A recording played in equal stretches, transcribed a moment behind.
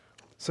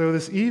So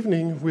this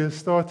evening we're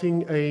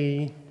starting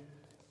a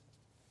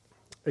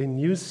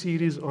new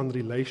series on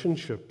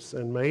relationships,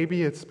 and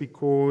maybe it's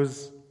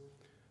because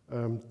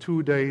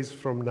 2 days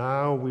from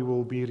now we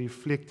will be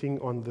reflecting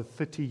on the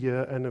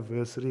 30-year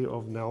anniversary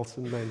of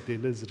Nelson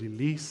Mandela's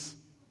release.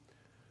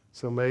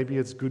 So maybe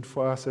it's good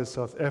for us as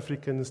South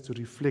Africans to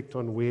reflect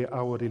on where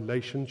our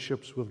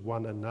relationships with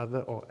one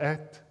another are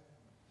at.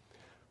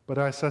 But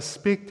I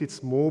suspect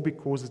it's more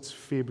because it's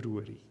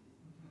February.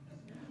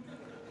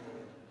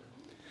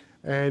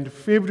 And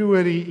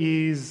February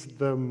is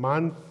the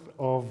month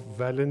of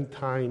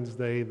Valentine's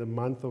Day, the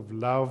month of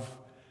love,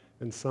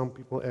 and some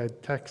people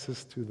add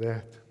taxes to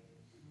that.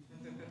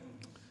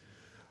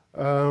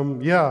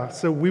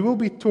 So we will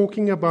be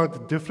talking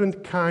about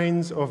different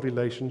kinds of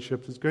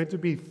relationships. It's going to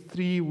be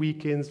 3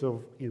 weekends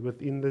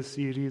within this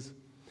series.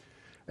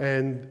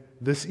 And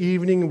this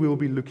evening we'll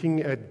be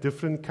looking at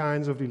different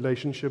kinds of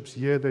relationships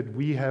here that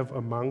we have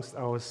amongst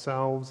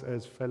ourselves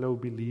as fellow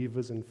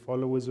believers and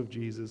followers of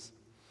Jesus.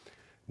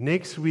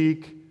 Next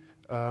week,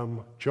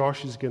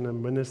 Josh is going to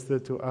minister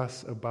to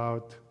us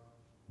about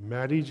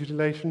marriage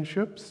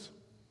relationships.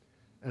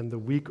 And the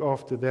week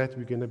after that,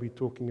 we're going to be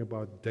talking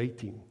about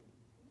dating.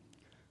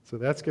 So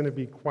that's going to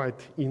be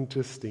quite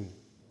interesting.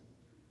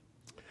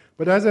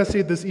 But as I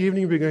said, this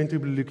evening we're going to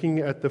be looking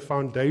at the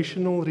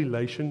foundational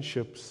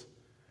relationships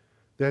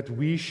that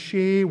we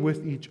share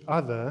with each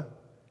other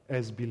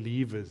as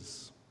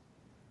believers.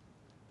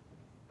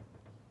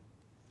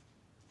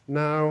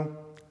 Now,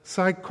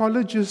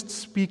 psychologists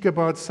speak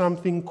about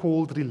something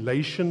called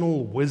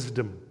relational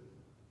wisdom.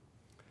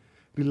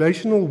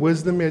 Relational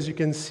wisdom, as you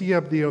can see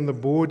up there on the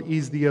board,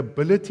 is the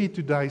ability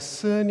to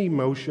discern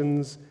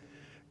emotions,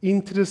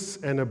 interests,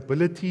 and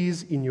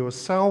abilities in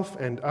yourself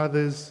and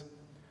others,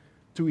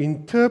 to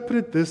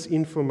interpret this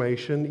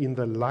information in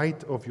the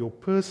light of your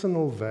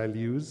personal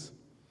values,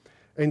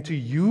 and to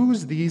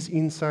use these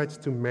insights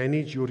to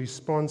manage your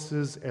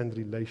responses and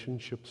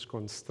relationships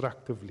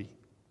constructively.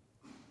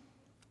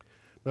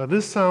 Now,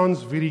 this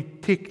sounds very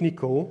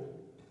technical,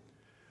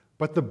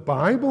 but the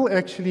Bible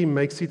actually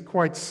makes it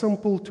quite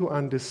simple to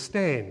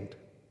understand.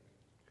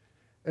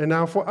 And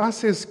now, for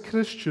us as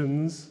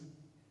Christians,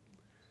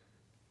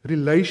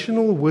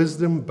 relational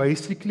wisdom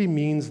basically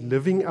means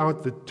living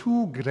out the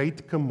 2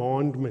 great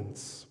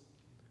commandments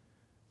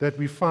that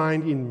we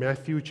find in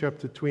Matthew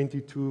chapter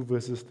 22,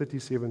 verses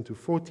 37 to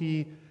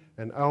 40,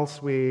 and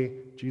elsewhere.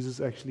 Jesus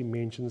actually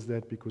mentions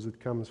that because it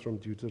comes from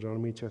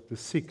Deuteronomy chapter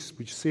 6,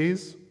 which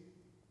says,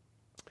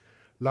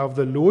 "Love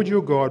the Lord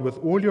your God with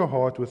all your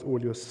heart, with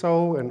all your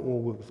soul, and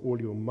with all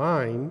your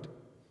mind.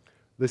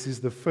 This is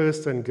the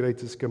first and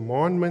greatest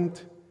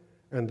commandment,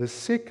 and the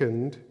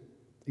second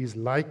is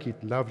like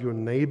it, love your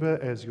neighbor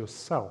as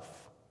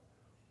yourself.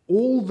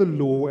 All the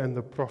law and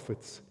the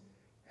prophets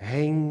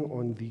hang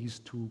on these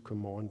 2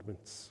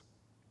 commandments."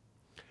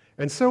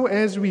 And so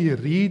as we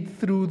read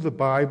through the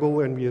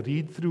Bible and we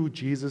read through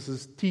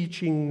Jesus'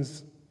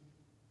 teachings,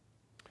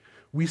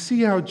 we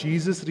see how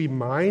Jesus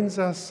reminds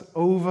us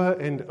over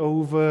and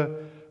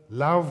over,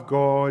 love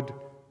God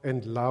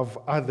and love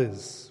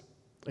others.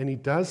 And he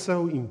does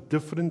so in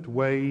different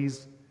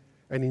ways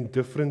and in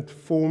different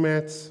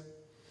formats.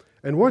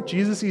 And what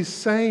Jesus is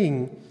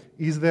saying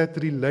is that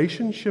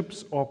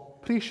relationships are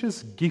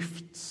precious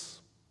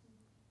gifts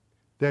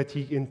that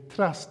he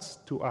entrusts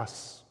to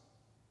us.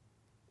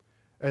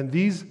 And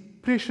these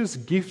precious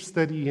gifts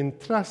that he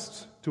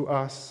entrusts to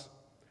us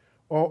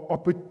are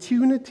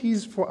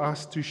opportunities for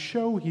us to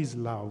show his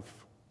love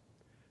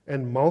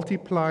and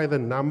multiply the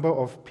number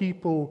of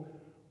people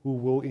who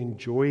will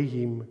enjoy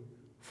him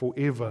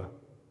forever.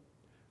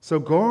 So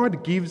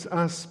God gives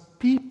us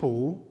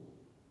people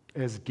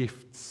as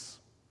gifts.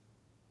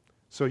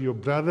 So your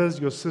brothers,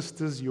 your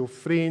sisters, your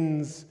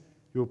friends,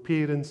 your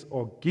parents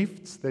are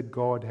gifts that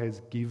God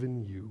has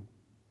given you.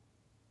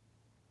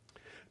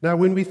 Now,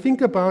 when we think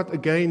about,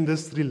 again,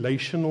 this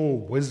relational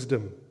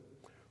wisdom,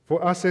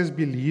 for us as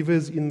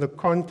believers in the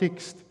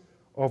context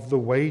of the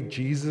way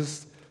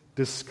Jesus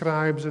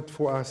describes it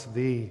for us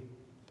there,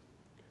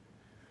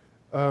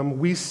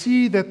 we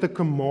see that the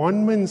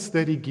commandments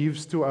that he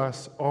gives to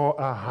us are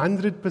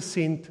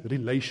 100%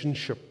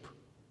 relationship.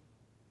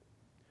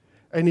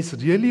 And it's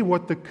really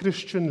what the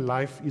Christian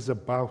life is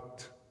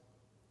about.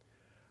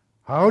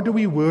 How do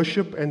we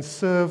worship and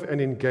serve and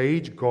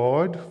engage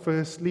God,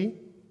 firstly?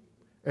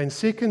 And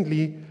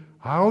secondly,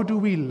 how do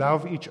we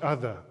love each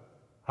other?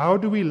 How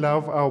do we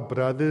love our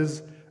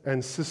brothers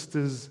and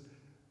sisters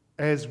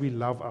as we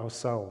love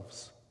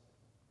ourselves?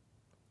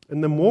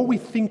 And the more we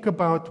think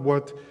about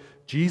what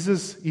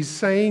Jesus is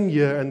saying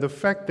here and the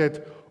fact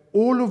that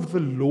all of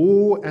the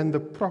law and the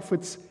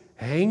prophets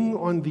hang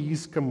on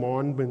these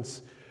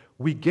commandments,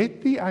 we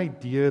get the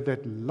idea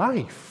that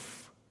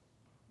life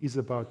is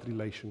about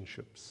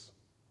relationships.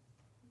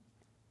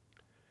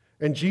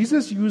 And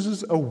Jesus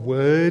uses a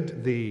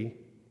word there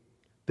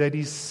that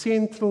is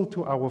central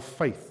to our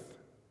faith.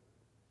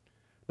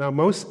 Now,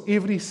 most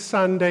every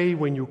Sunday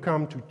when you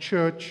come to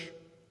church,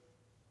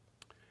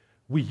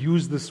 we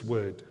use this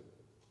word.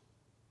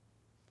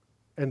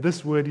 And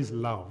this word is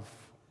love.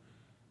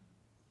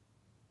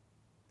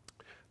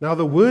 Now,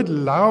 the word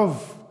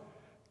love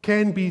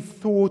can be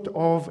thought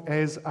of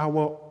as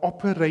our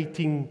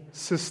operating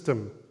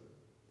system.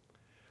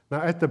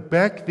 Now, at the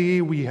back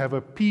there, we have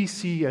a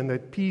PC, and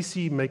that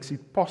PC makes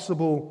it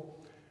possible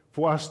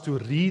for us to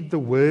read the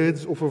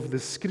words off of the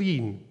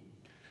screen.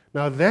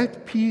 Now,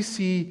 that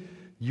PC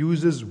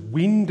uses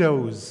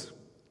Windows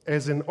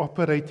as an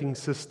operating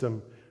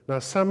system. Now,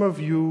 some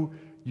of you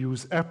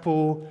use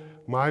Apple.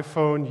 My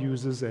phone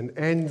uses an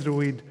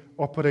Android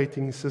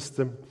operating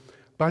system.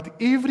 But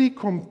every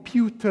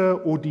computer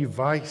or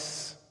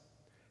device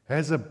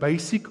has a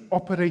basic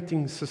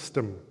operating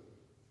system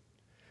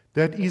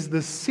that is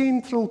the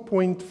central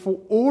point for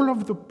all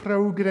of the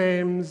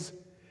programs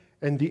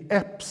and the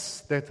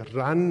apps that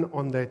run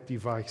on that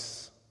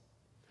device,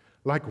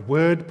 like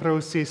word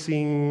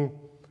processing,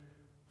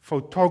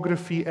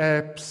 photography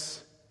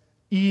apps,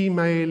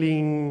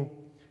 emailing.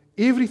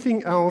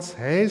 Everything else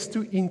has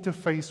to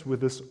interface with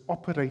this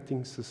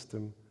operating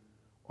system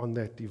on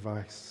that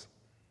device.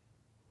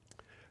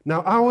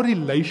 Now, our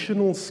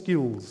relational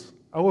skills,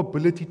 our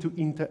ability to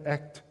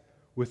interact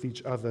with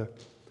each other,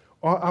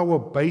 are our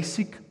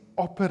basic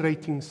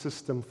operating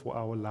system for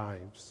our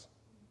lives.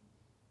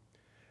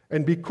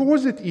 And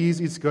because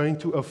it's going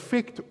to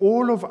affect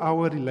all of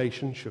our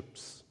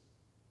relationships.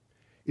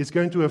 It's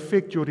going to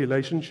affect your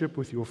relationship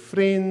with your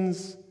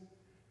friends.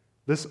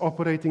 This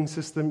operating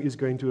system is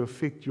going to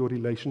affect your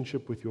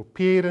relationship with your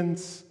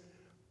parents.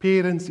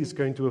 Parents is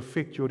going to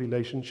affect your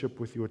relationship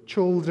with your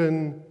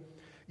children.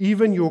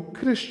 Even your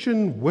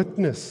Christian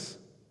witness.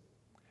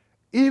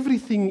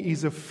 Everything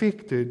is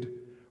affected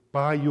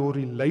by your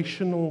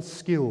relational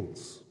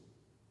skills.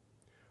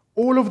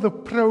 All of the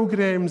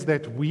programs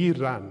that we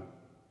run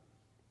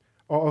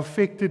are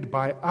affected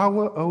by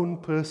our own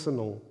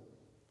personal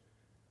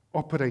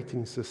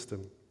operating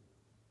system.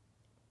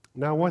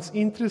 Now, what's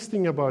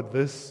interesting about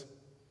this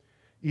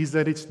is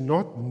that it's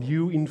not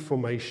new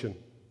information.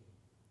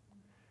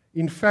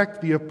 In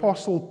fact, the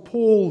Apostle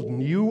Paul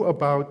knew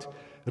about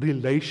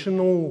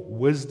relational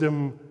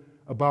wisdom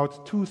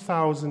about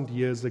 2,000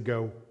 years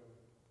ago.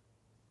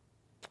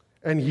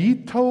 And he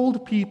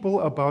told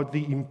people about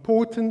the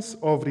importance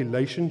of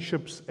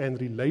relationships and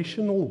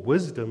relational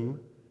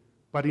wisdom,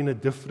 but in a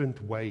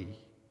different way.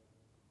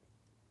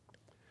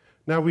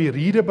 Now, we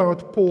read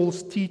about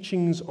Paul's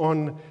teachings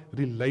on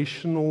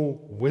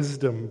relational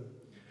wisdom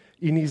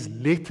in his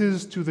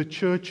letters to the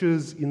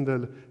churches in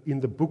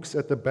the books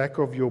at the back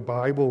of your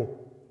Bible.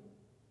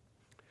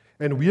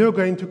 And we are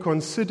going to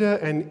consider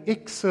an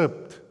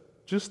excerpt,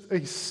 just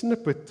a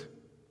snippet,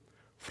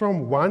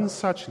 from one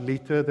such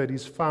letter that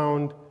is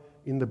found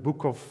in the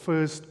book of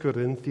 1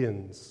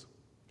 Corinthians.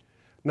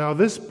 Now,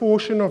 this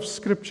portion of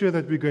Scripture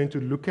that we're going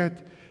to look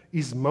at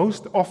is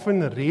most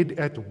often read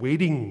at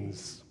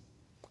weddings.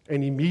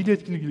 And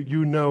immediately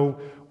you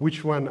know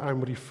which one I'm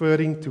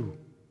referring to.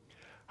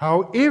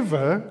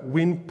 However,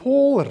 when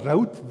Paul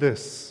wrote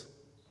this,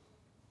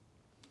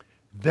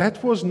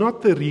 that was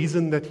not the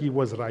reason that he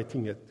was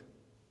writing it.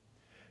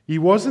 He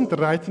wasn't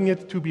writing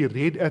it to be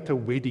read at a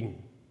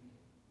wedding.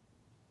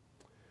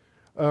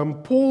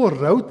 Paul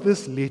wrote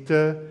this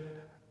letter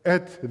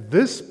at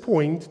this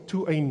point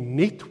to a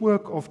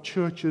network of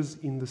churches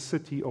in the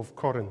city of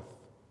Corinth.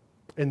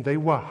 And they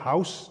were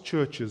house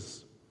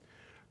churches,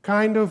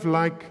 kind of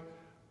like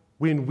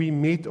when we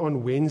met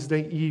on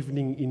Wednesday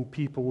evening in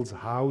people's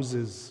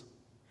houses.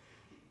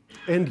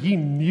 And he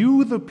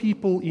knew the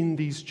people in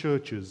these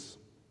churches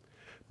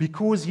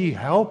because he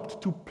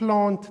helped to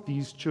plant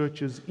these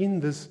churches in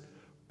this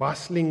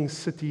bustling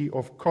city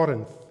of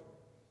Corinth.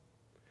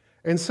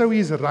 And so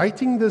he's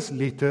writing this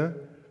letter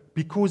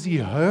because he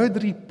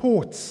heard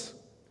reports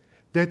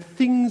that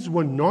things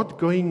were not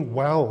going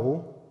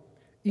well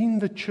in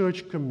the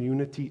church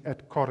community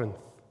at Corinth.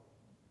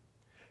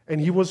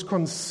 And he was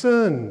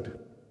concerned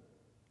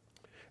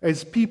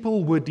as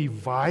people were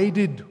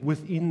divided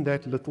within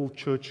that little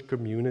church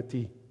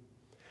community.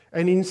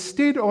 And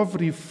instead of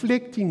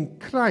reflecting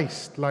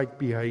Christ-like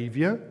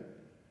behavior,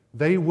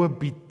 they were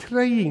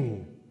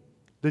betraying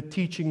the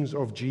teachings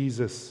of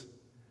Jesus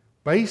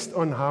based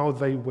on how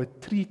they were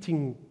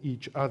treating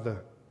each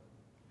other.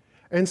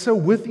 And so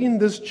within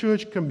this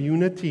church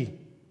community,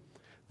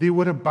 there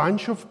were a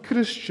bunch of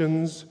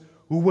Christians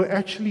who were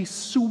actually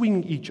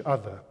suing each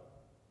other.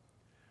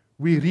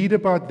 We read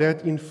about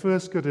that in 1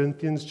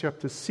 Corinthians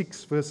chapter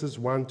 6, verses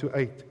 1 to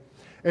 8.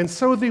 And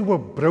so there were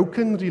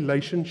broken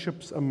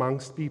relationships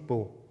amongst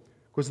people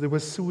because they were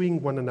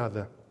suing one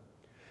another.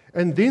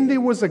 And then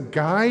there was a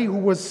guy who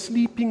was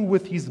sleeping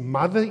with his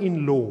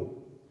mother-in-law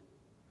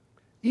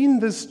in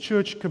this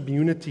church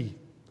community.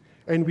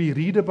 And we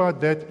read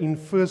about that in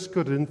 1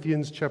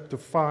 Corinthians chapter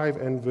 5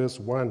 and verse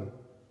 1.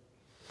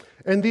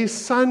 And their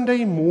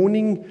Sunday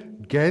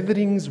morning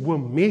gatherings were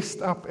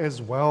messed up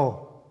as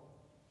well.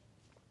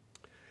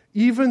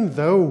 Even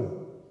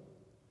though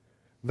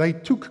they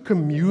took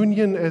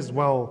communion as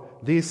well,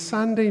 their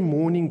Sunday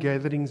morning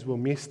gatherings were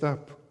messed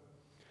up.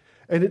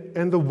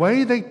 And the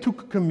way they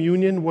took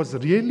communion was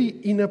really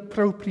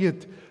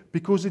inappropriate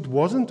because it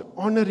wasn't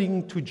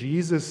honoring to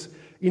Jesus.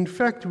 In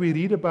fact, we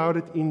read about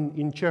it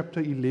in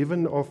chapter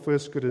 11 of 1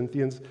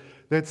 Corinthians,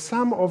 that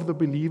some of the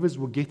believers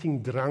were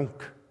getting drunk.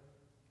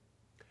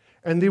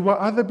 And there were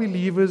other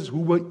believers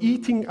who were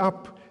eating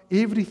up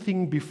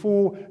everything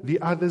before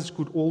the others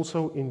could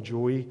also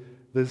enjoy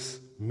this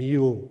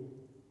meal.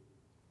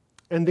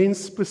 And then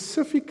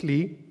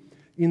specifically,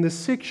 in the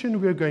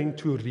section we're going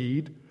to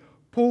read,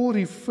 Paul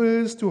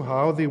refers to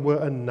how there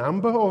were a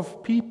number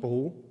of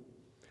people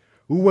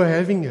who were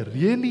having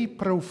really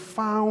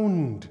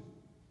profound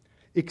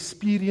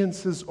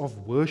experiences of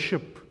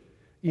worship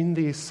in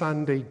their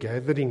Sunday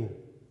gathering.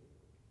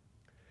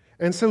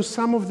 And so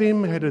some of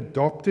them had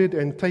adopted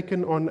and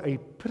taken on a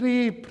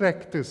prayer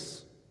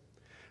practice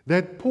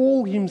that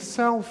Paul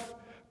himself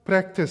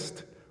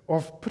practiced,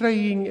 of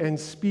praying and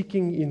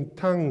speaking in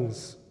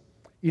tongues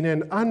in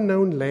an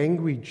unknown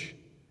language.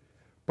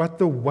 But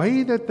the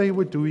way that they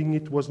were doing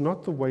it was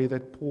not the way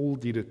that Paul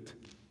did it.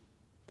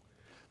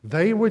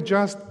 They were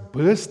just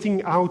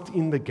bursting out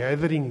in the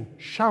gathering,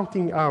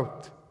 shouting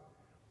out,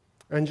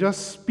 and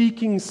just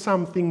speaking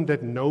something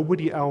that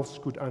nobody else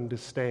could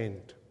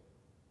understand.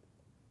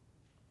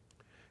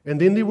 And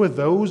then there were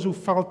those who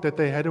felt that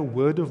they had a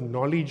word of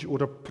knowledge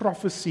or a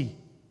prophecy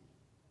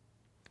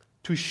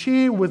to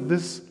share with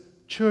this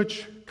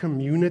church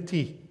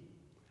community.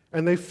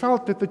 And they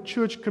felt that the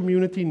church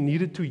community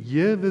needed to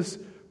hear this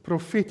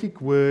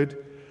prophetic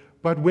word,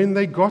 but when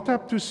they got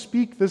up to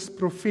speak this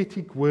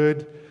prophetic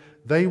word,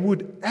 they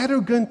would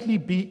arrogantly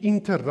be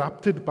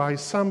interrupted by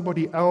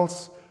somebody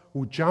else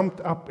who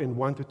jumped up and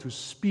wanted to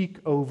speak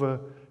over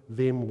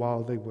them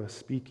while they were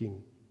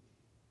speaking.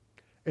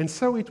 And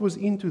so it was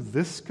into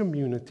this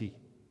community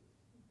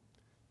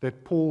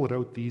that Paul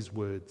wrote these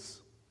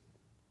words.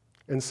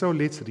 And so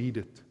let's read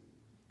it.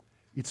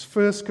 It's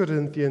 1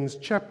 Corinthians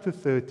chapter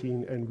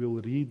 13, and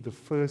we'll read the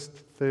first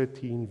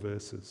 13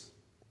 verses.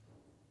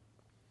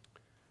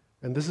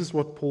 And this is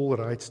what Paul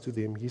writes to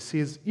them. He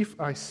says, "If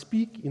I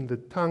speak in the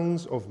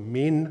tongues of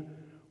men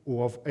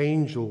or of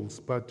angels,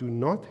 but do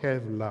not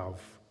have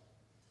love,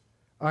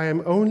 I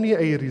am only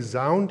a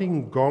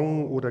resounding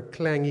gong or a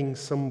clanging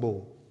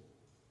cymbal.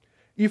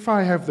 If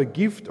I have the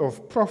gift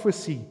of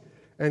prophecy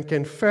and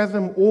can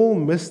fathom all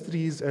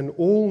mysteries and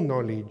all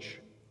knowledge,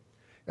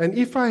 and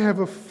if I have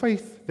a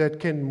faith that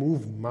can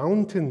move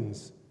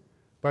mountains,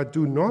 but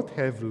do not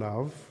have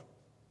love,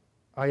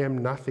 I am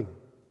nothing.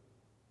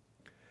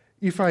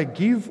 If I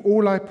give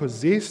all I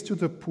possess to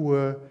the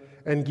poor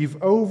and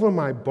give over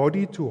my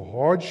body to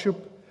hardship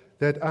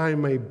that I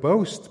may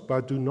boast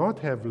but do not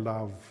have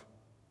love,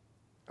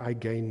 I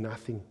gain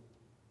nothing.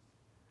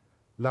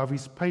 Love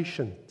is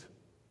patient.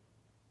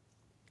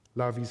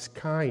 Love is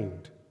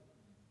kind.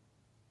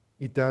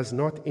 It does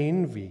not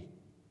envy.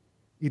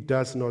 It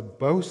does not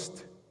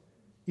boast.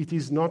 It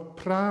is not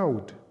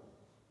proud.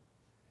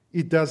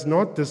 It does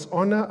not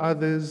dishonor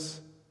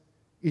others.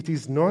 It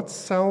is not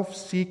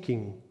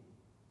self-seeking.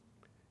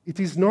 It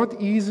is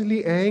not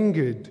easily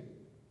angered.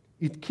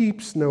 It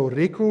keeps no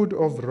record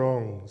of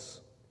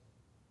wrongs.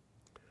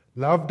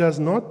 Love does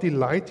not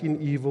delight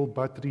in evil,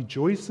 but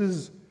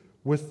rejoices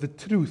with the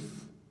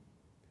truth.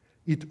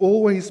 It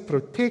always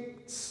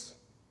protects,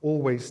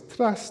 always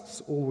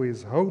trusts,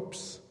 always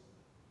hopes,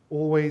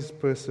 always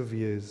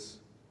perseveres.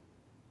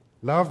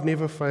 Love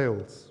never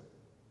fails.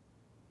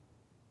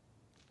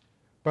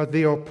 But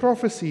there are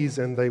prophecies,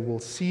 and they will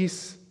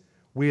cease.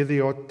 Where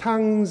there are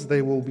tongues,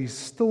 they will be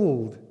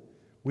stilled.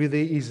 Where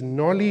there is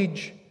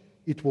knowledge,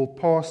 it will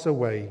pass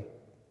away.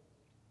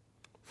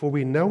 For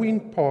we know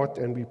in part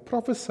and we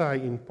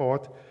prophesy in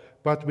part,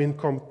 but when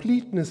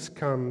completeness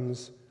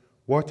comes,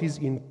 what is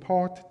in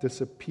part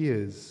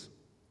disappears.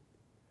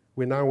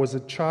 When I was a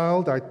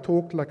child, I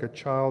talked like a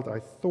child, I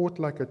thought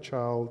like a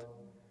child,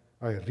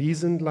 I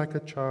reasoned like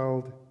a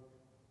child.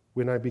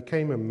 When I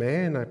became a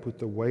man, I put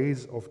the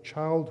ways of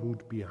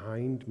childhood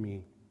behind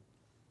me.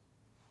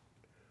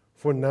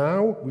 For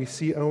now we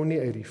see only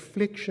a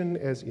reflection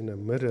as in a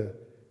mirror.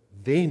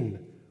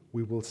 Then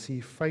we will see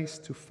face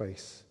to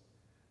face.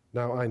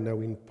 Now I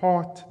know in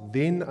part,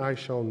 then I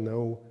shall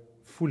know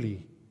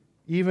fully,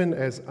 even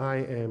as I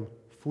am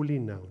fully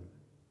known.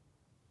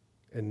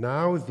 And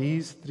now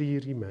these three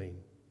remain: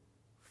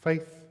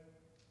 faith,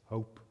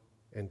 hope,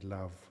 and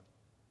love.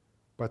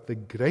 But the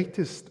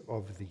greatest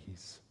of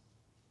these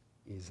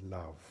is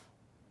love."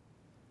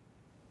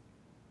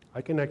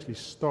 I can actually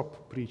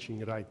stop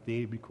preaching right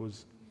there,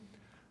 because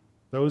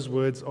those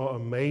words are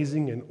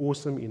amazing and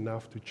awesome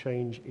enough to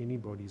change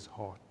anybody's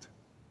heart.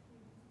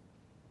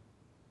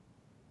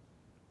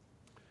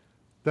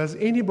 Does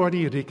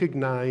anybody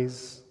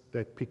recognize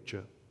that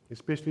picture,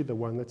 especially the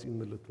one that's in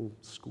the little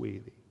square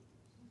there?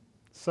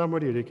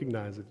 Somebody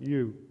recognize it.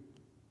 You.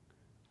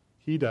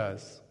 He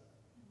does.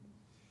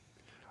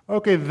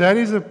 Okay, that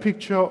is a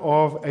picture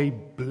of a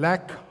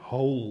black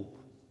hole.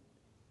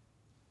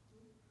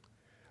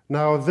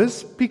 Now,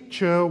 this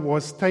picture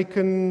was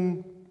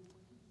taken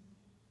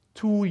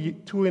two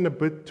and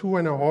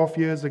a half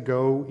years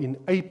ago in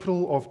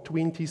April of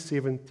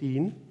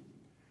 2017.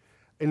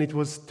 And it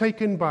was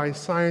taken by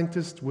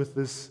scientists with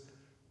this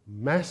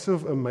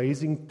massive,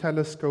 amazing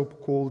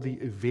telescope called the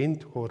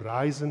Event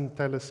Horizon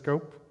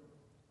Telescope.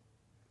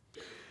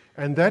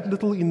 And that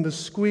little in the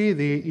square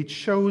there, it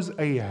shows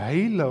a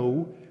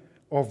halo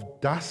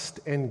of dust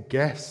and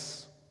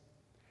gas.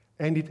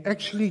 And it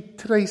actually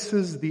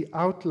traces the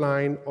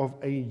outline of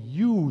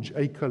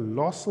a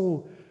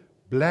colossal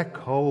black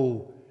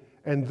hole.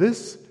 And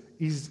this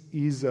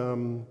is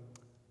an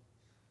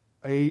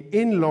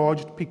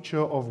enlarged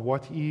picture of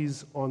what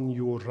is on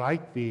your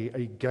right there.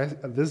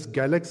 This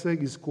galaxy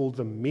is called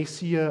the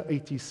Messier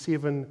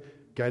 87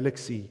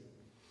 galaxy.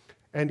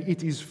 And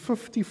it is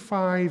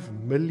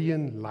 55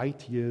 million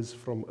light years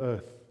from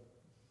Earth.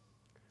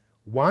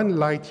 1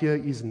 light year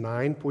is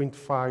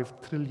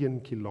 9.5 trillion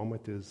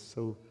kilometers.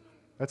 So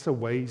that's a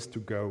ways to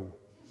go.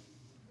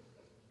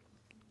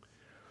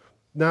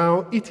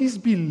 Now, it is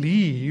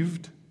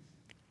believed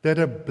that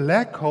a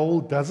black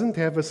hole doesn't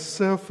have a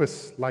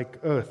surface like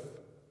Earth,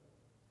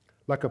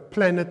 like a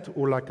planet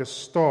or like a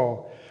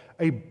star.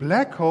 A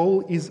black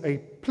hole is a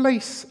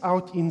place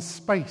out in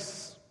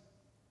space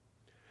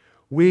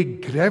where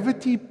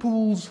gravity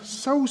pulls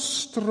so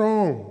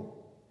strong,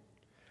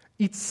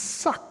 it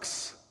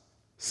sucks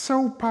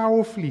so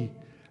powerfully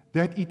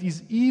that it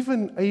is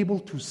even able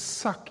to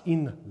suck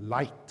in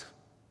light.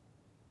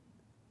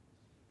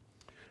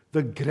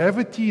 The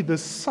gravity, the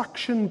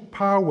suction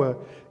power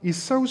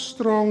is so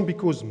strong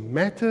because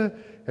matter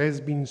has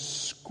been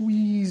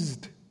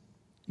squeezed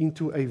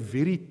into a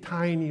very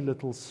tiny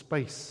little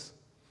space.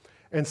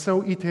 And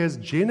so it has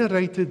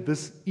generated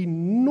this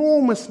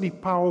enormously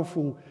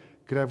powerful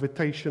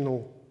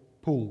gravitational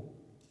pull.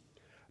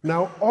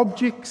 Now,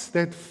 objects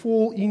that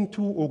fall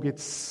into or get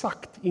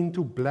sucked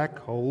into black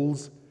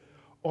holes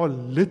are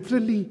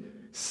literally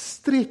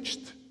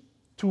stretched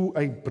to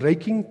a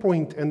breaking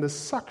point, and the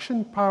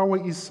suction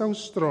power is so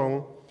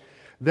strong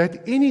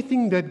that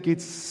anything that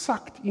gets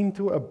sucked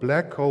into a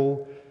black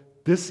hole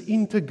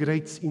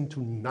disintegrates into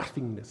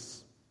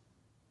nothingness.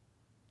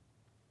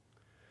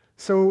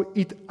 So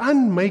it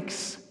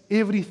unmakes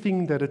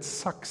everything that it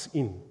sucks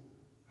in.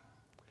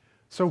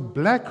 So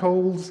black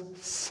holes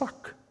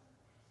suck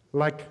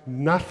like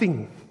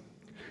nothing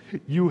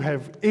you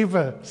have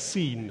ever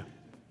seen.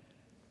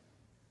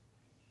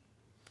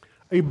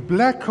 A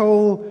black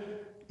hole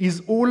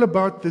is all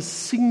about the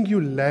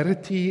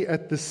singularity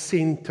at the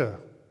center.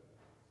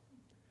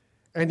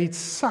 And it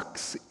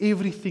sucks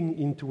everything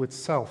into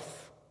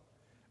itself.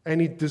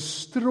 And it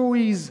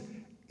destroys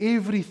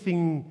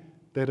everything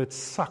that it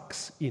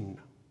sucks in.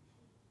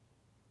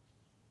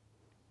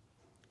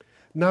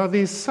 Now,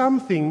 there's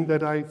something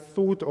that I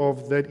thought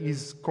of that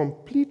is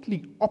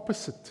completely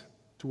opposite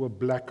to a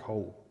black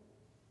hole.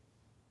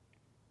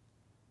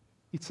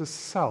 It's a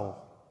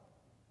cell.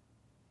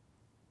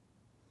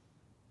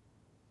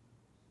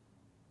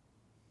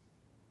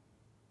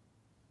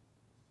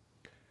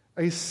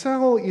 A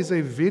cell is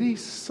a very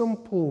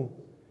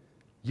simple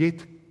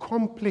yet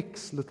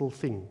complex little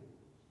thing.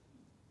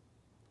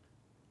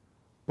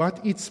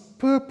 But its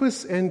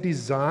purpose and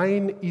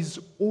design is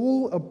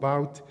all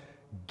about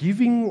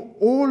giving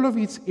all of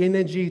its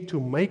energy to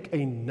make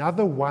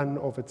another one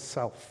of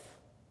itself.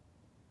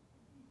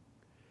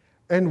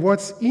 And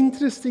what's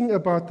interesting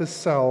about the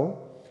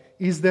cell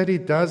is that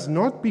it does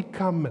not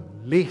become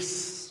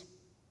less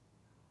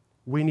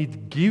when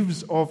it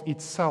gives of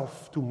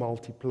itself to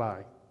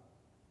multiply,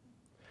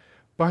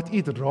 but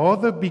it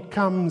rather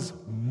becomes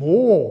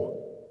more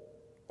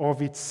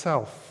of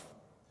itself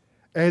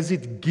as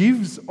it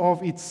gives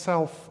of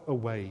itself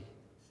away.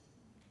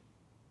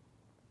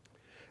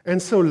 And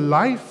so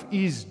life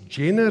is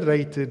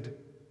generated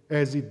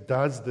as it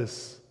does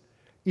this.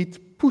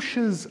 It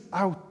pushes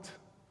out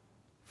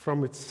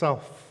from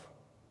itself.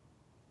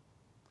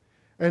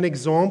 An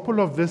example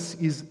of this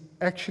is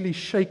actually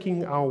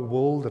shaking our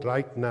world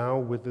right now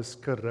with this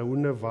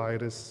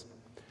coronavirus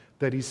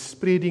that is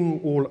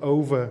spreading all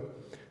over,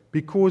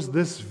 because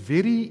this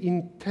very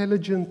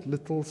intelligent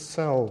little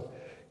cell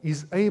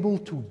is able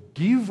to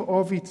give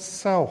of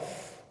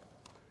itself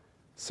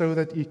so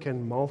that it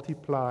can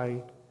multiply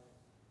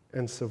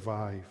and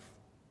survive.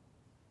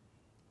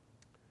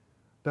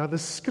 Now, the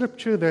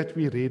scripture that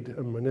we read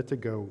a minute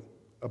ago,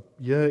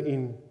 here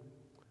in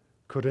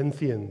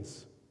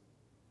Corinthians,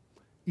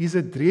 is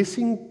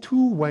addressing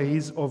two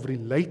ways of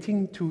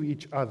relating to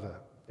each other.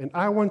 And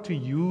I want to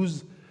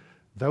use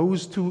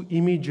those two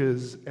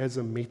images as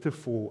a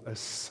metaphor, a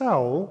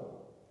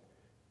cell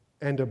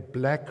and a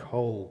black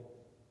hole.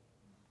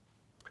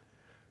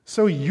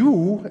 So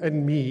you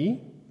and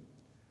me,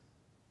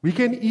 we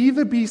can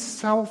either be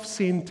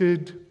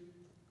self-centered,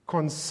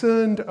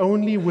 concerned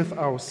only with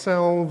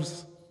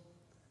ourselves,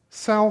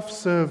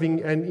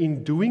 self-serving, and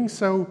in doing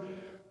so,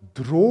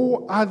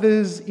 draw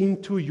others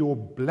into your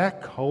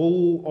black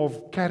hole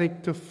of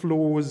character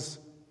flaws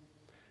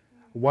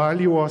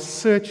while you are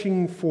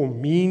searching for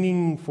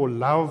meaning, for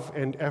love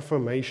and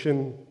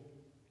affirmation.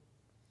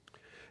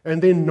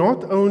 And then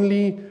not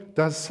only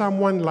does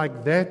someone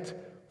like that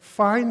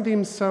find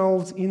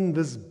themselves in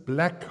this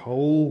black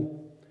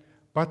hole,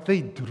 but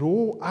they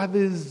draw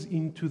others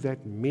into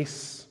that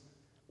mess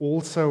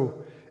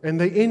also, and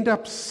they end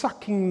up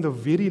sucking the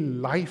very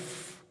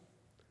life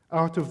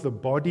out of the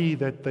body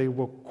that they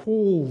were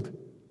called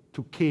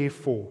to care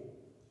for.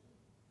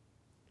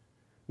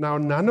 Now,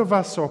 none of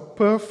us are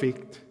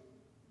perfect,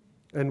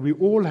 and we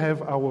all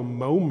have our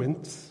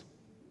moments,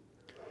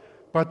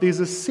 but there's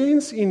a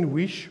sense in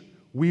which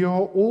we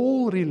are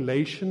all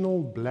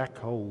relational black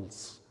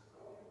holes.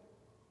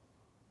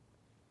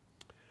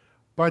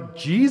 But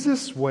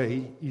Jesus'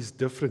 way is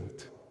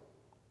different.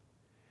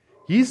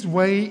 His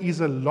way is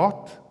a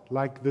lot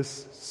like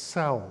this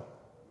cell.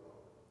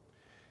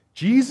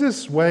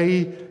 Jesus'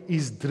 way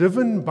is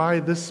driven by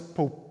this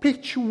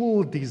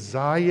perpetual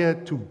desire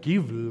to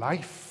give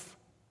life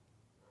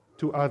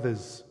to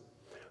others,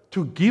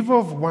 to give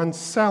of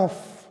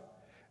oneself,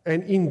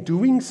 and in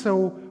doing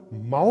so,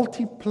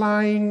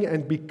 multiplying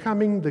and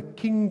becoming the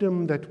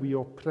kingdom that we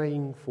are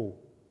praying for.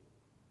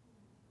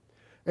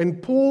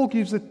 And Paul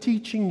gives a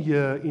teaching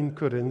here in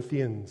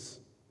Corinthians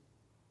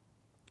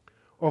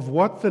of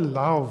what the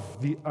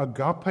love, the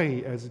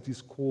agape as it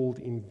is called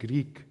in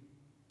Greek,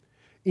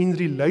 in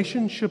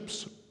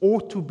relationships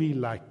ought to be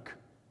like.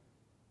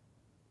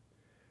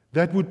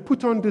 That would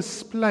put on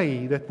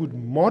display, that would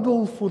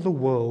model for the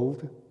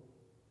world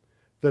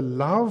the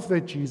love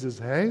that Jesus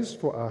has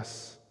for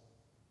us.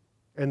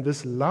 And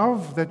this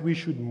love that we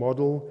should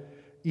model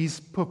is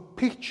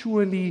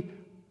perpetually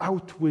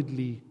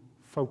outwardly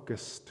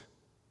focused.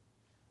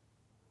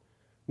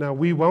 Now,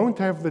 we won't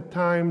have the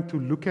time to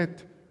look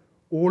at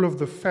all of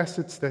the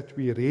facets that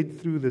we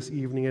read through this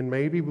evening, and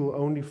maybe we'll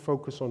only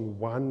focus on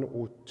one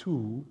or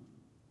two.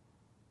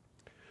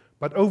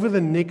 But over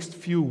the next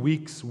few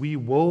weeks, we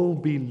will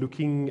be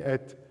looking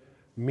at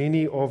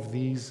many of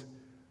these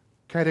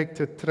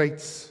character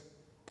traits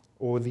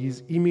or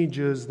these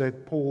images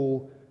that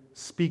Paul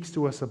speaks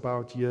to us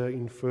about here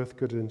in 1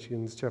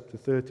 Corinthians chapter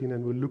 13,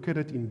 and we'll look at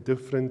it in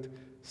different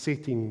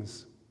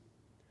settings.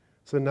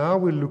 So now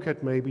we'll look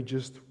at maybe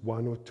just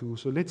one or two.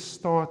 So let's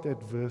start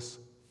at verse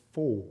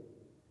 4.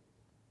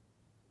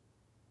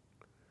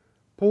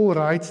 Paul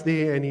writes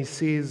there and he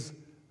says,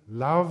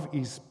 love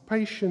is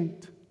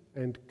patient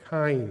and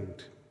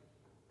kind.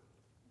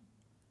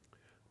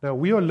 Now,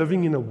 we are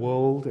living in a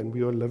world and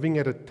we are living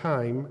at a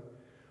time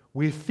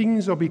where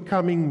things are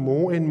becoming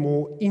more and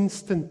more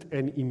instant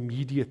and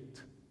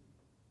immediate.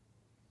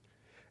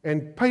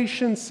 And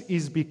patience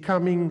is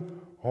becoming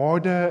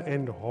harder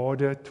and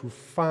harder to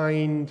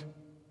find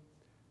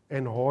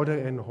and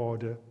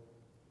harder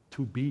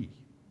to be.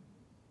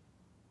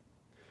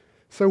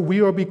 So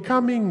we are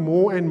becoming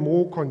more and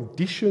more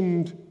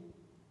conditioned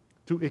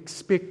to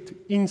expect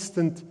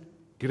instant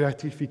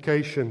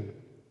gratification.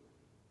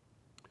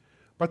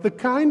 But the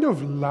kind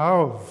of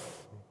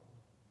love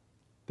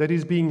that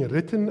is being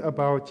written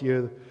about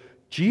here,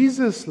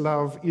 Jesus'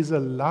 love is a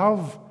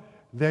love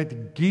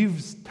that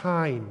gives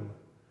time.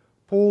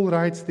 Paul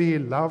writes there,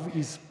 love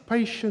is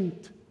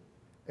patient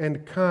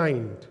and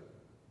kind.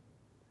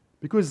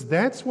 Because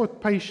that's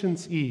what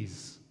patience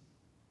is.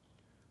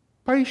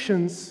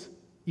 Patience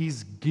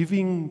is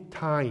giving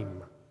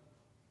time.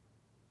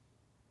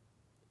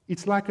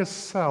 It's like a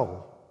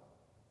cell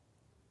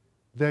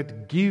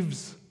that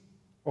gives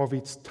of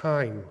its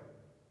time.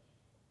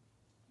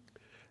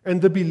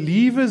 And the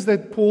believers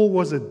that Paul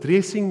was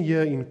addressing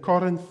here in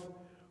Corinth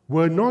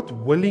were not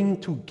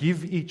willing to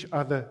give each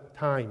other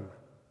time.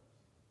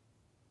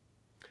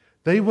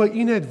 They were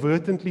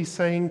inadvertently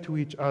saying to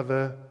each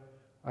other,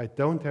 I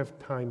don't have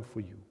time for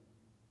you.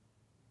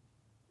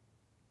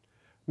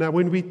 Now,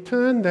 when we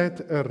turn that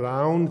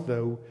around,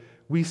 though,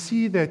 we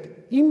see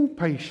that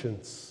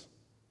impatience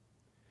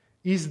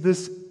is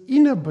this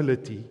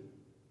inability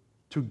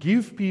to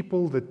give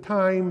people the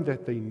time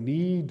that they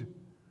need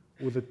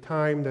or the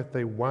time that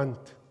they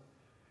want.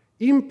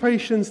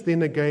 Impatience,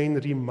 then again,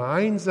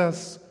 reminds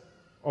us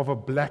of a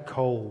black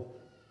hole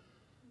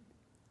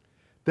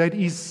that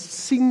is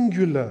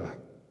singular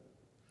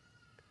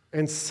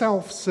and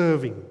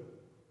self-serving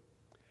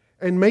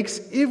and makes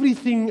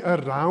everything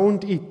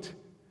around it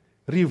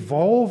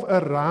revolve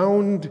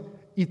around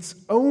its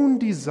own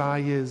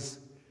desires,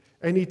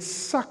 and it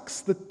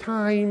sucks the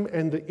time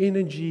and the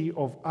energy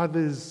of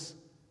others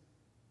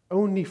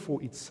only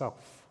for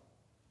itself.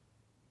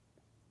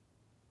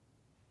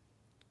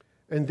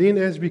 And then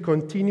as we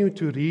continue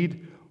to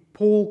read,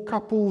 Paul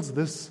couples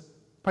this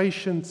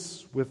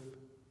patience with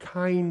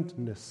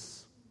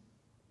kindness.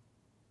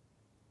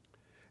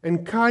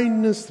 And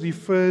kindness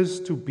refers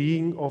to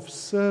being of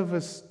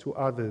service to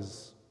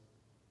others.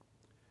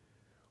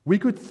 We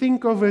could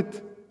think of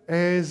it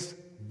as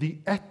the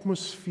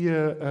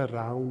atmosphere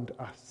around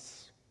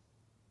us.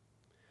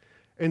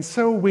 And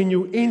so when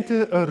you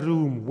enter a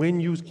room, when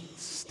you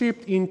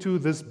stepped into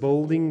this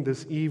building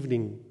this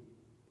evening,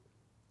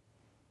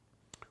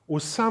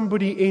 or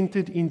somebody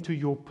entered into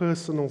your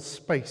personal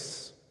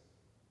space,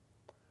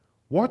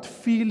 what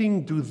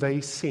feeling do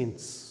they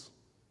sense?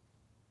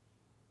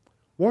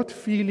 What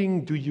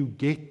feeling do you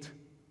get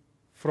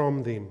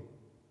from them?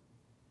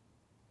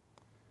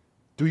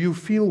 Do you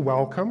feel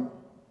welcome?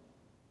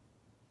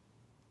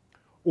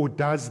 Or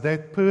does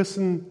that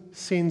person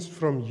sense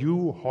from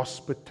you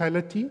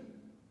hospitality?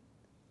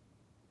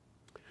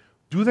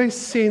 Do they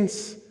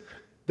sense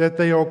that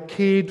they are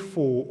cared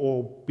for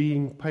or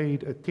being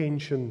paid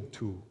attention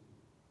to?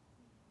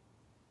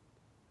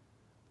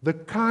 The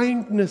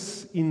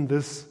kindness in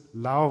this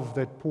love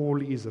that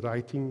Paul is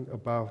writing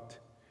about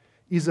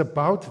is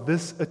about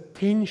this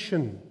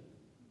attention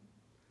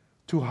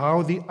to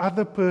how the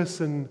other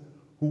person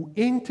who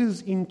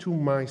enters into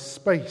my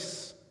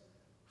space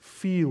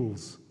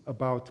feels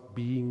about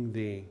being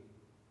there.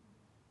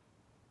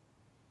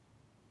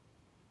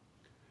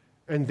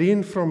 And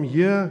then from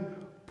here,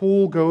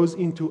 Paul goes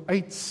into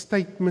 8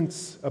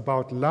 statements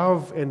about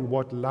love and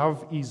what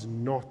love is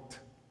not.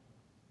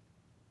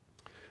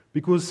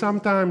 Because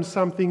sometimes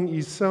something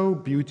is so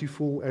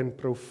beautiful and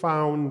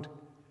profound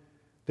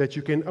that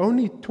you can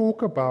only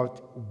talk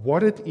about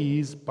what it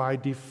is by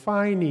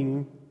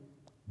defining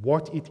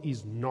what it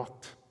is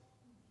not.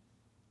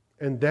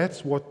 And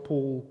that's what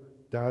Paul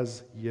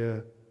does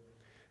here.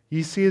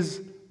 He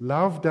says,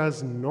 love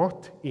does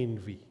not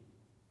envy.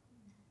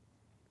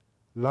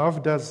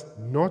 Love does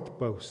not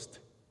boast.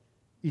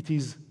 It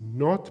is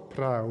not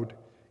proud.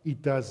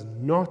 It does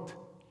not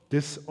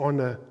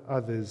dishonor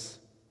others.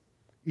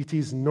 It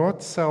is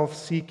not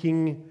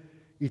self-seeking.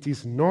 It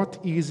is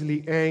not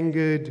easily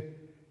angered.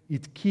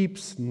 It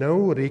keeps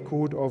no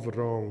record of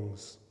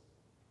wrongs.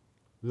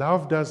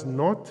 Love does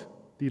not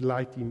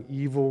delight in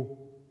evil,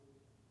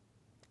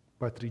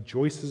 but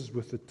rejoices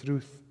with the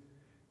truth.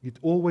 It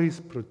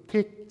always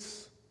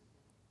protects,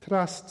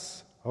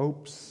 trusts,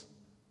 hopes,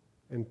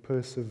 and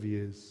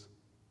perseveres.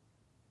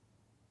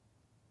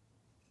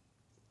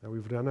 Now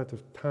we've run out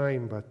of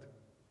time, but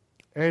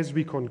as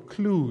we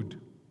conclude,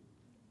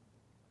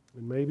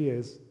 and maybe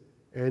as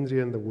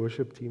Andrea and the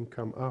worship team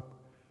come up,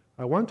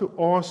 I want to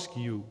ask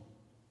you,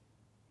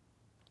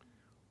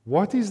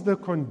 what is the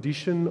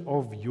condition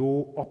of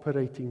your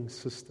operating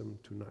system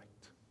tonight?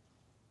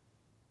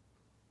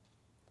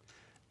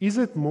 Is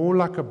it more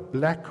like a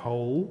black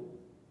hole,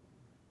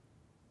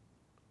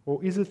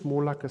 or is it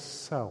more like a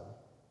cell?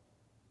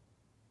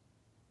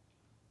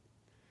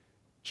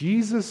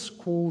 Jesus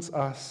calls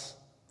us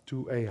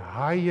to a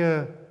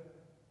higher,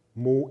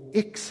 more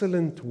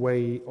excellent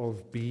way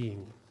of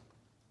being.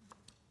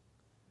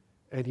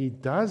 And he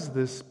does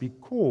this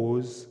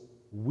because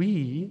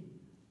we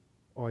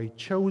are a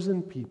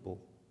chosen people,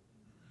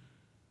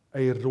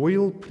 a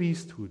royal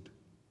priesthood,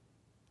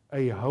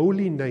 a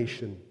holy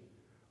nation,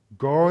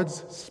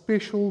 God's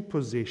special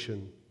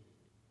possession,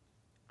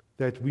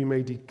 that we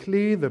may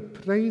declare the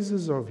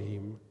praises of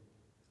him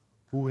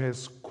who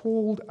has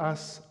called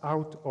us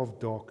out of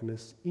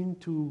darkness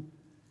into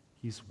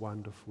his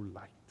wonderful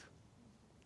light.